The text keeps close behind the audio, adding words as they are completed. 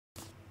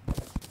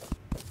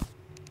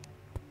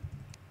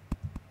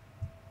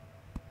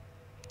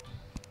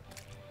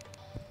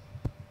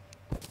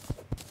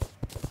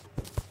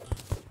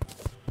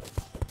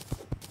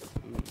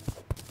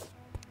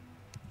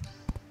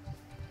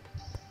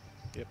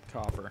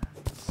Copper.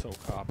 So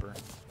copper.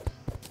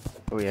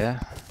 Oh yeah.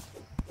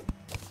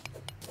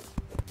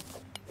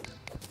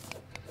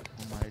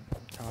 Oh, my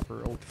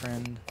copper old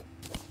friend.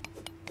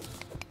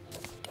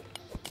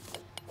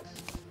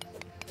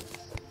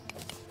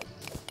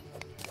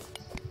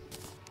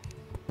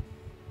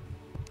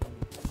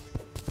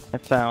 I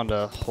found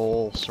a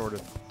hole sort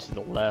of to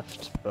the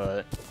left,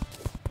 but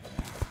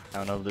I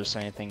don't know if there's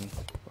anything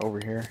over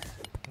here.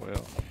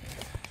 Well,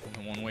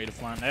 only one way to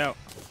find out.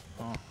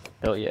 Huh.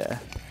 Hell yeah.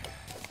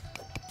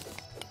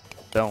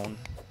 Stone.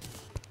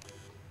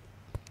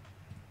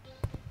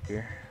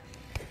 Here.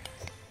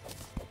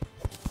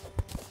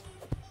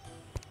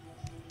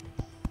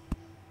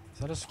 Is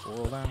that a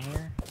squirrel down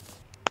here?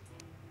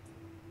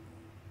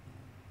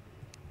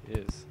 It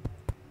is.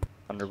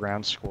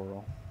 Underground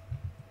squirrel.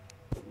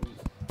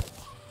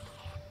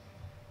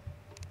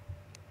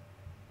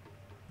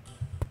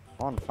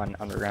 I want to find an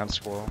underground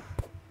squirrel.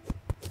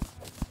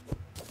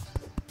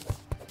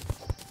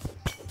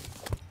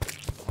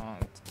 Oh,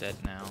 it's dead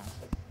now.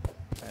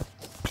 That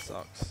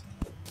sucks.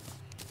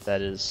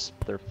 That is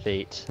their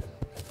fate.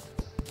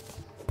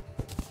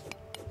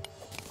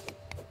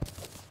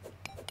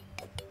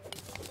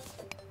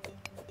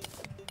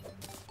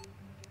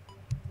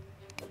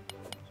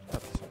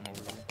 Got this one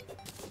over here.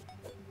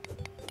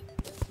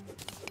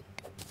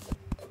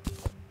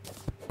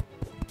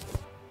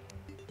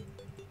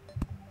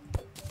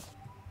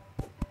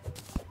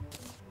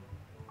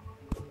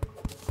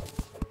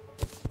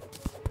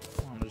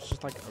 Oh, there's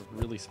just like a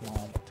really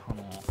small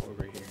tunnel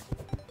over here.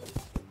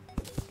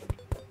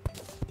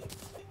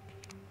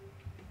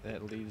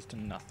 That leads to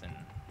nothing.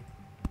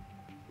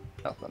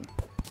 Nothing.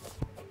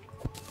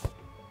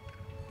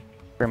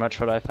 Pretty much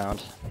what I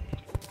found.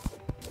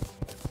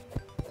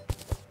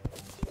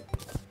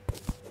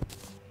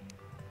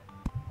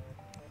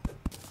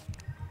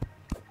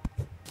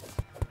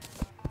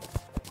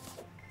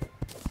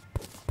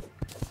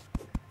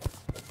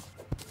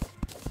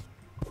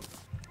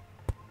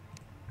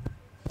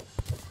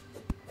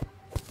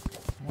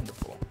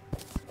 Wonderful.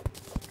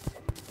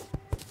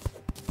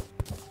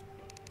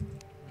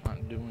 Not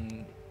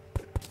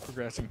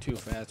progressing too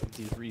fast with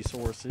these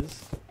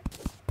resources.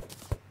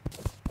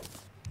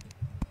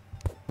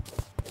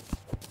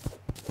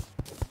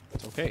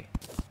 It's okay.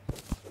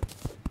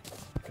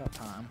 Got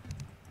time.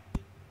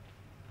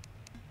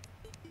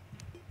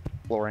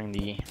 Exploring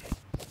the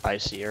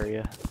icy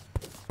area.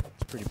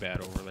 It's pretty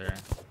bad over there.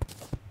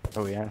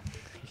 Oh yeah.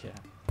 Yeah.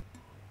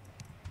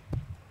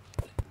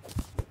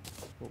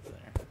 Over there.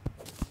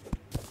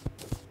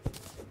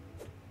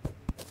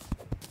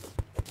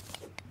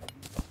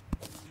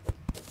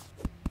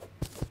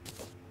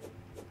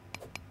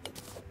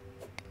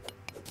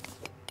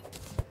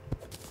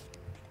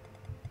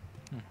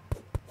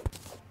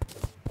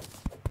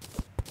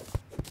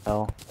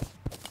 Hell.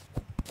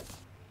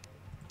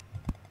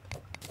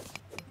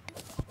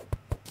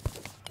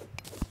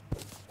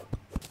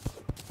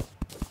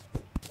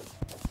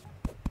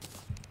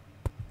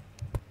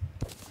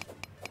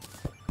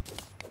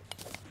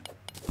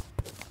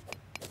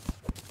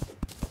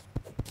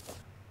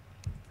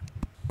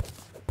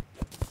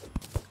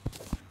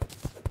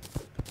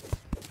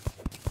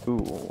 Ooh,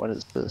 what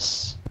is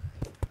this?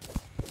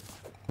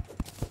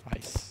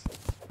 Ice.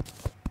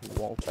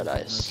 Walter Red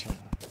ice. Merchant.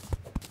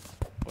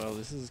 Well,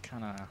 this is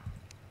kind of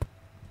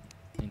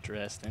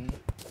interesting.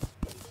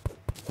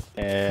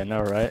 And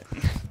alright.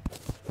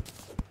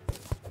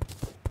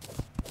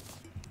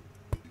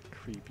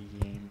 Creepy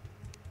game.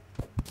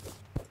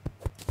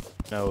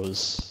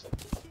 Knows.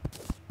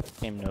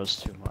 Game knows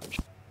too much.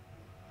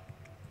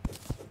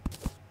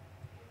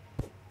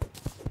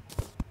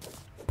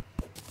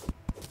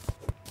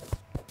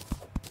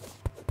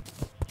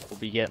 We'll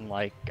be getting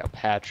like a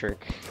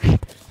Patrick.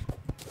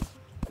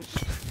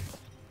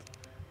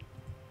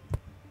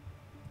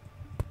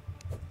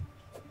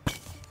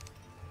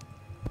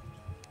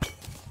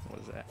 What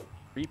is that?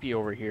 Creepy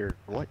over here.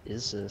 What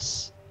is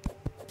this?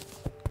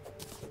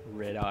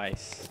 Red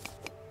ice.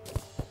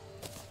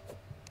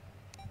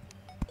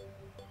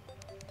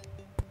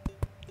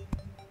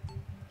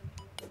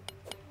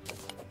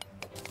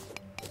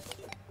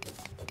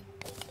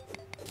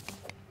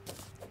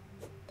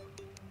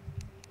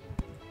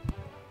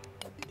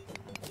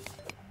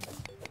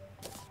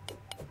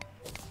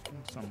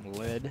 Some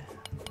lead.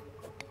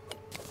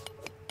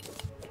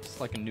 It's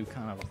like a new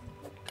kind of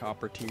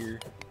copper tier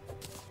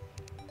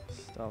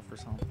stuff or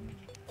something.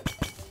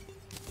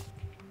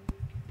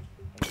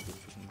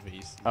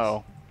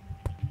 Oh.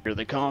 Here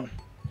they come.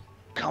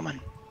 Coming.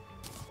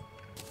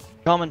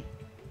 Coming.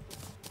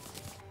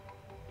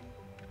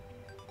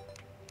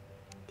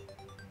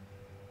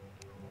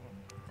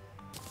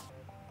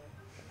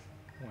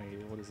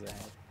 Wait, what is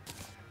that?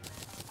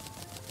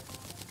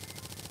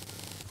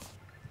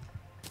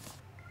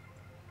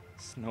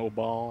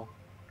 Snowball.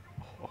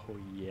 Oh,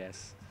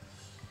 yes.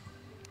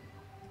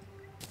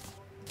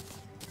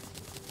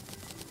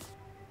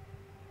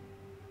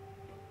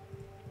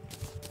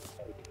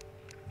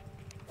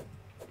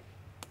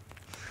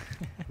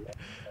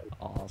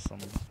 Awesome.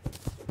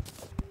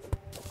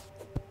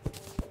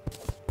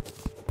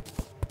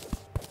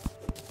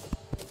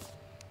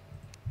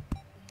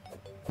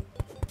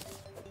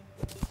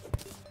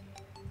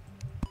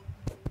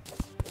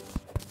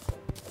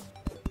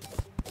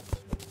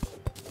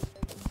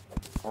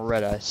 More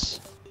red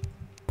ice.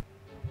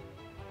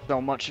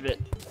 So much of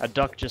it. A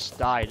duck just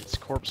died. Its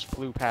corpse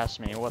flew past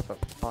me. What the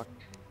fuck?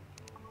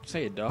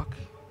 Say a duck.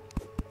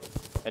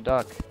 A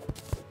duck.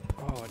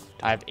 Oh,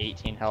 I have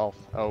 18 health.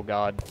 Oh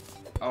god.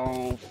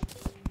 Oh.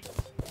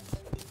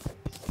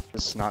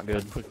 This is not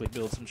good. quickly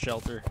build some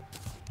shelter.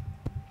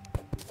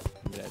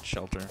 Give me that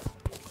shelter.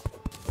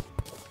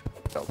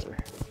 Shelter.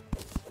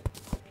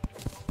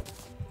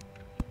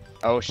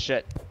 Oh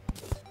shit.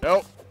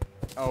 Nope.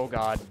 Oh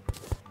god.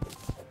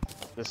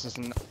 This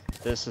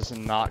is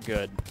not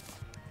good.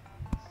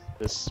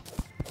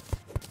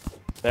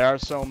 There are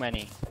so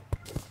many.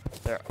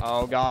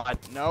 Oh god,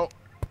 no.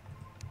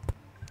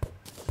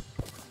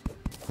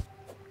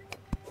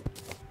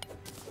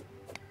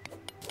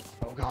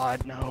 Oh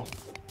god, no.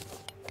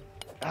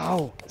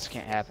 No, this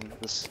can't happen.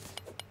 That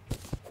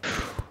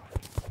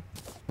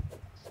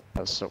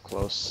was so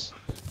close.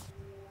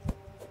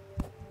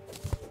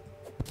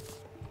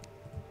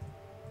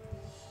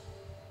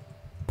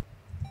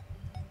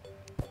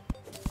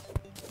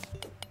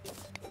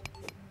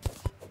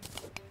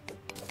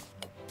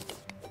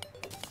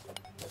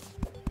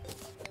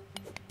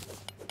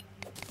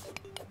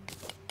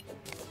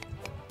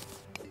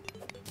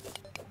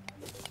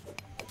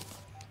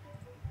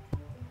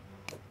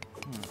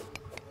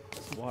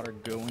 Does water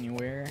go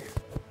anywhere?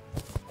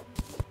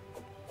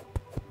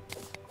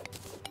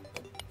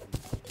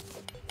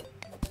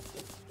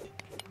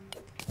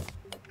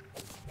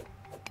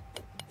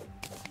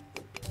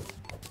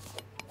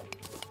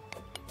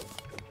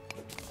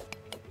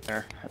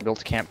 There, I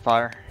built a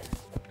campfire.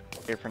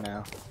 Here for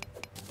now.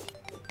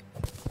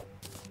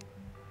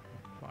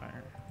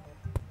 Fire.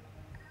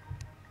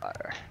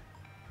 Fire.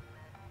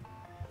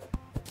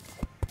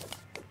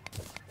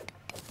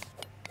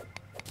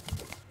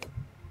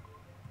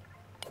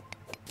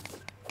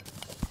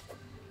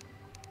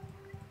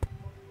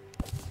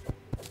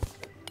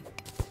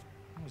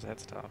 What was that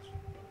stuff?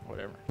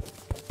 Whatever.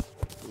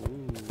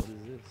 Ooh, what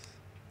is this?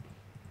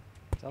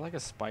 Is that like a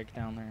spike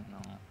down there? No.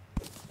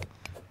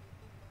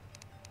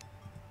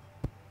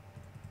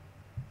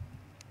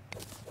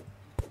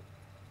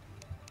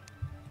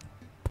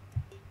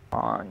 Come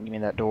on, give me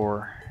that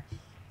door.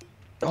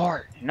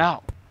 Door,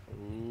 no.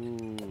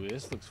 Ooh,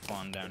 this looks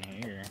fun down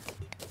here.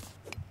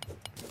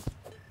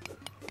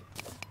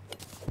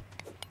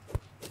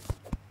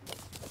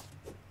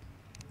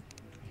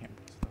 Can't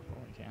put stuff.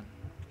 Oh, I can.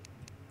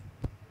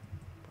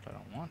 But I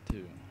don't want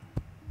to.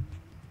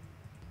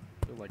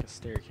 Build like a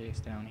staircase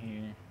down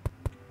here.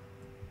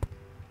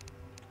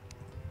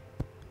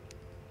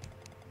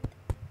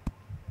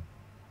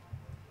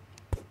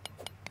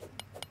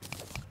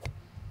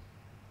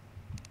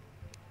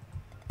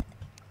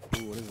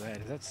 Ooh, what is that?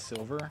 Is that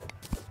silver?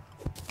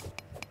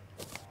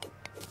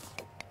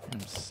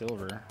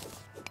 Silver.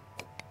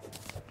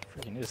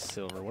 Freaking is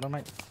silver. What am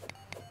I?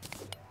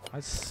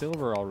 Why's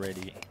silver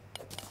already?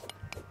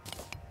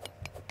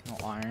 No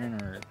iron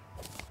or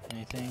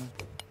anything?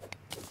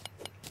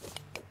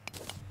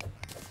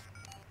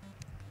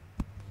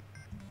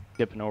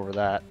 Skipping over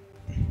that.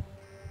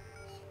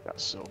 Got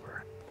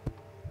silver.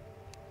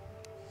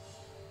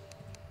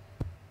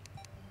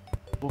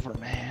 Silver,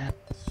 man.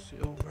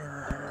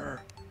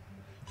 Silver.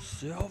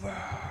 Silver.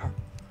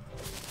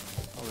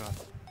 Oh god.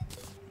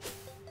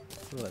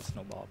 Throw that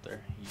snowball up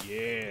there.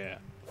 Yeah.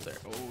 There.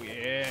 Oh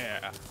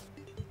yeah.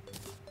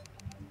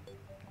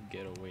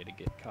 Get a way to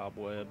get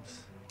cobwebs.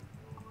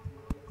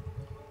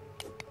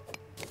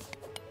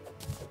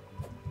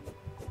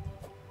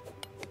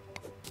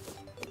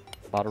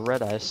 A lot of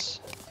red ice.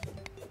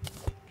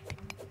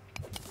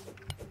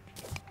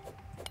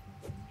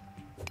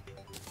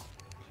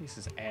 Piece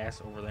of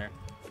ass over there.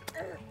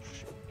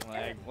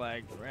 Lag,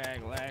 lag,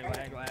 lag, lag,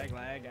 lag, lag,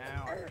 lag,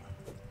 ow.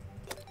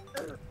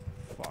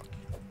 Fuck.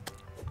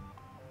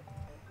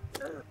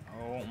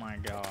 Oh my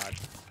god.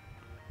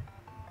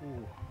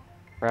 Ooh.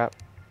 Crap.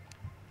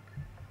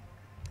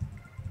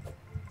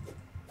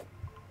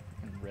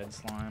 And red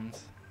slimes.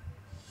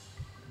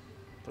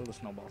 Throw the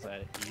snowballs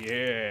at it.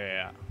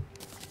 Yeah.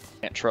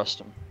 Can't trust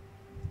them.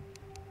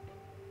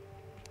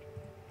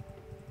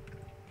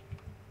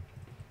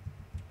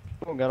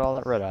 Oh, got all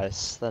that red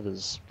ice. That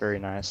is very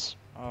nice.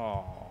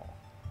 Oh.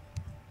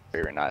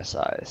 Very nice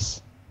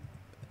ice.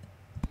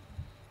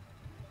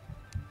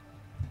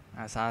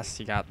 Nice ice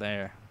you got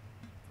there.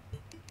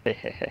 Hey,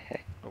 hey, hey,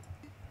 hey. Oh.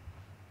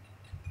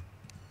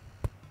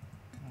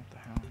 What the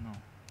hell? No.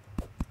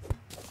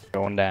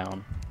 Going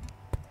down.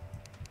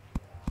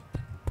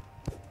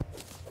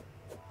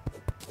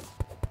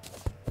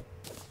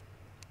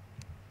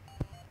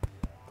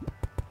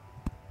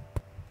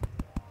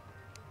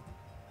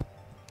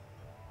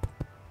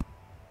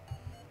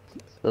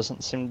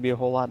 Doesn't seem to be a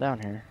whole lot down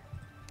here.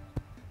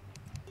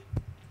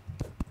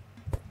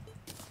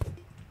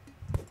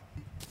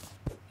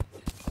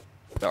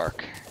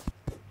 Dark.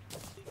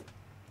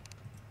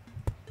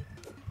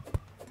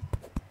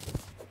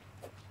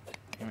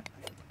 Damn it.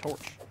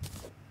 Torch.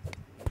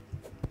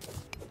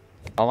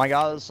 Oh my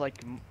god, there's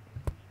like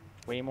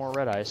way more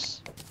red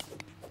ice.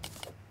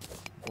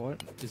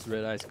 What is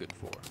red ice good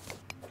for?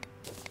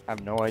 I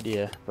have no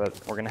idea, but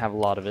we're gonna have a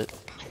lot of it.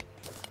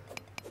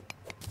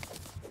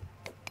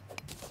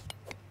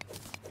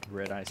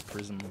 Red ice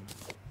prism.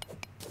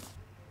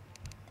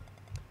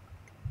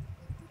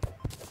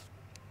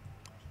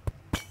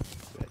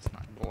 That's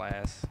not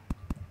glass.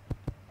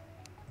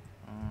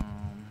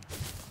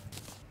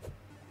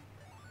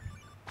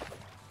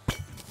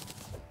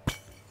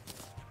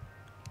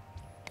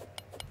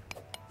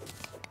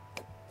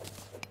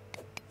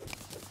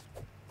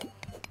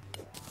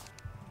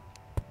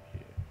 Yeah.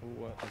 Ooh,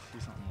 what? I see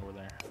something over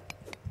there.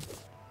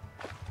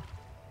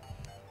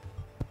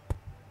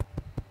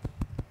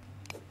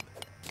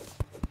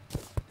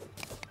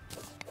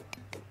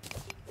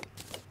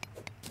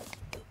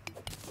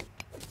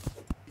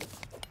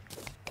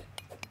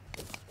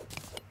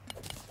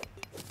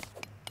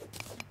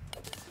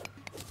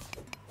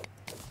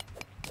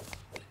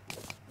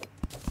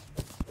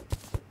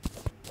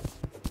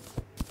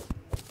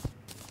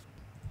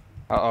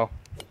 Uh-oh.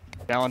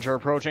 Challenger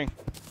approaching.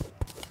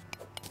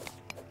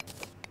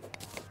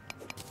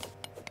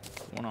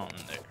 What's going on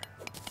in there?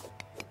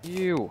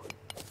 Ew.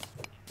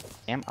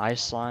 Damn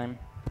ice slime.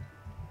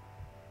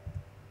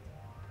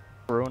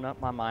 Screwing up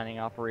my mining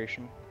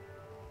operation.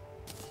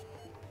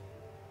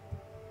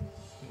 Ooh,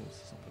 this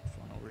is something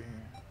fun over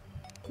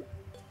here.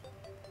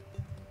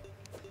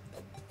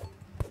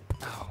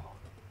 Oh.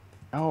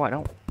 No, I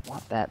don't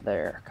want that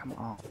there. Come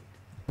on.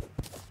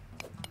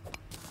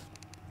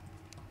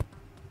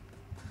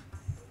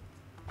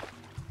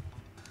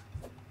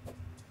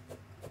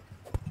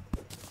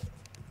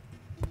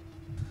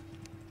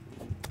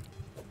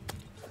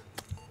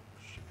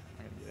 Shit,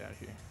 I gotta get out of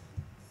here.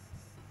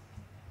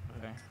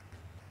 Okay.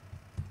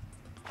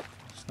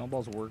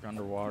 Snowballs work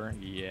underwater?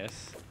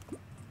 Yes.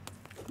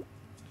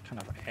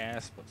 Kind of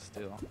ass, but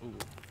still. Ooh.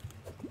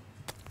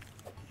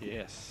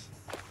 Yes.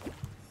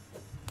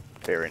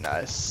 Very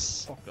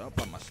nice. Fucked up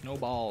on my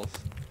snowballs.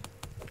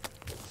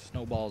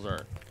 Snowballs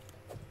are.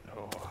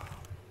 Oh.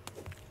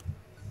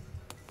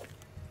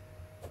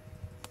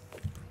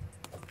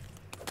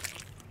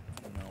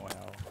 I don't know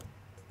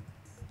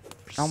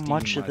How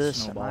much pristine of my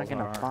this am I snowballs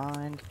gonna are.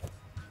 find?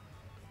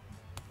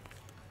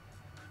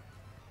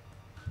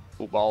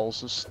 Two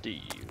balls of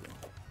steel.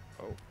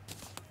 Oh.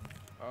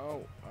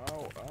 Oh, oh,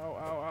 oh, oh,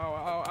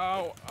 oh, oh,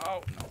 oh,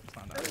 oh. No, it's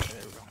not that.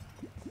 There we go.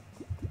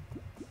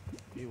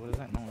 Hey, what is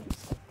that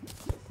noise?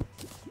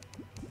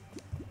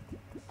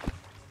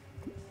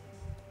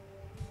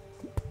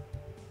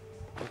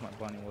 That was my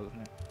bunny,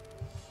 wasn't it?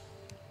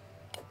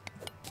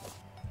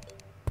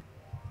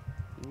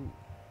 Ooh.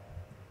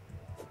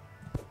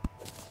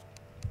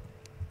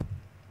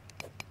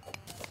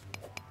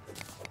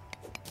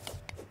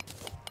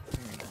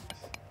 Very nice.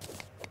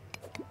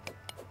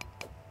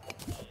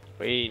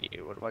 Wait,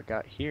 what do I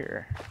got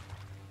here?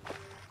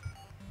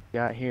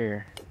 Got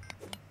here.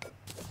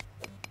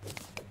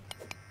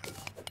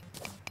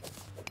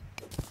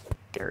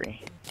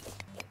 Gary.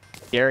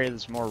 Gary,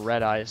 there's more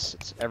red ice.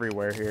 It's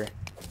everywhere here.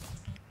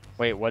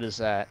 Wait, what is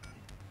that?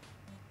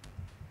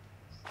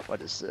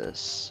 What is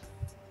this?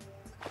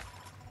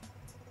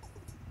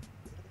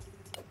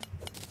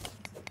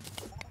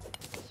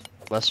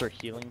 Lesser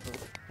healing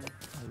potion?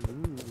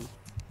 Ooh.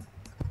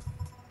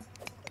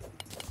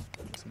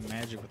 Make some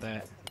magic with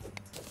that.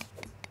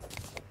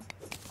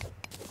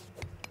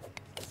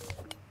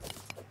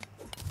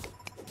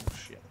 Oh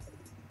shit.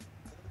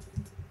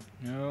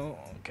 No,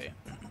 okay.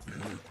 We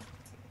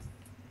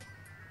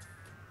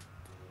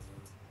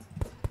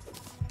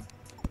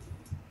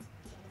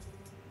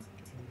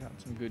got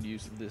some good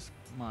use of this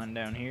mine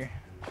down here.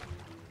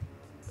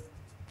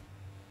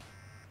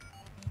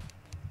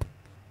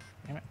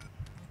 Damn it.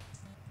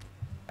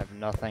 I have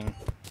nothing.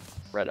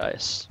 Red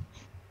ice.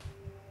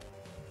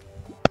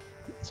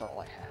 That's all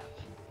I have.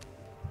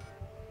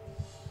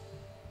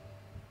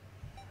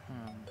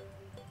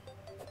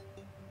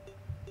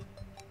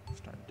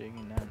 Start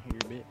digging down here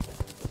a bit.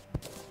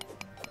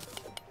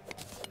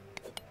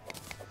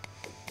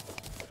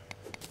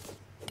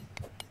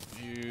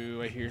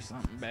 Ew, I hear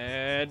something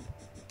bad.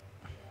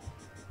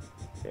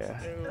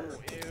 Yeah. Ew,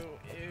 ew,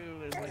 ew.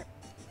 There's like,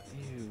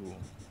 ew.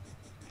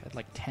 Had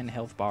like 10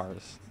 health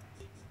bars.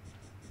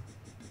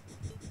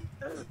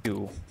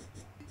 Ew.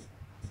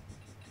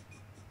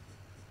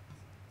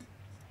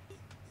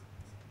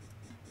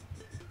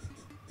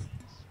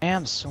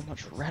 Damn, so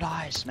much red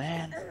ice,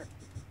 man.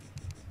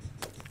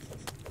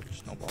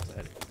 Snowballs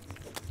at it.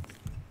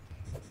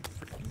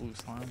 Freaking blue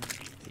slime.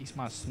 Taste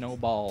my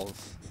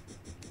snowballs.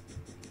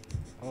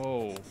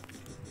 Oh.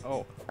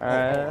 Oh.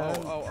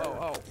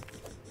 Oh.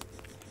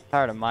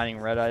 Tired of mining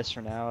red ice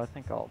for now. I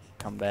think I'll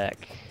come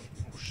back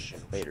Oh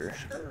shit. later.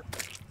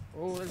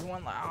 Oh, there's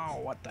one. Oh,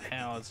 what the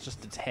hell? It's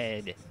just its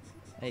head.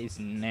 That is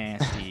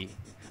nasty.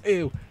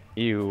 Ew.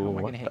 Ew, How am I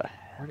what gonna hit? the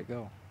Where'd it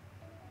go?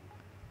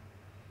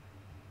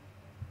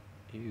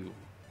 Ew.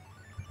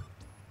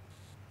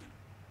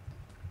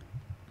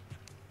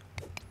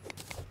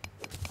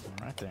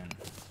 Alright then.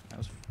 That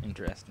was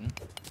interesting.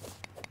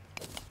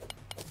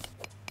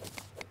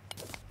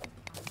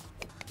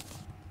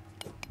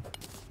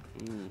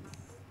 Ooh.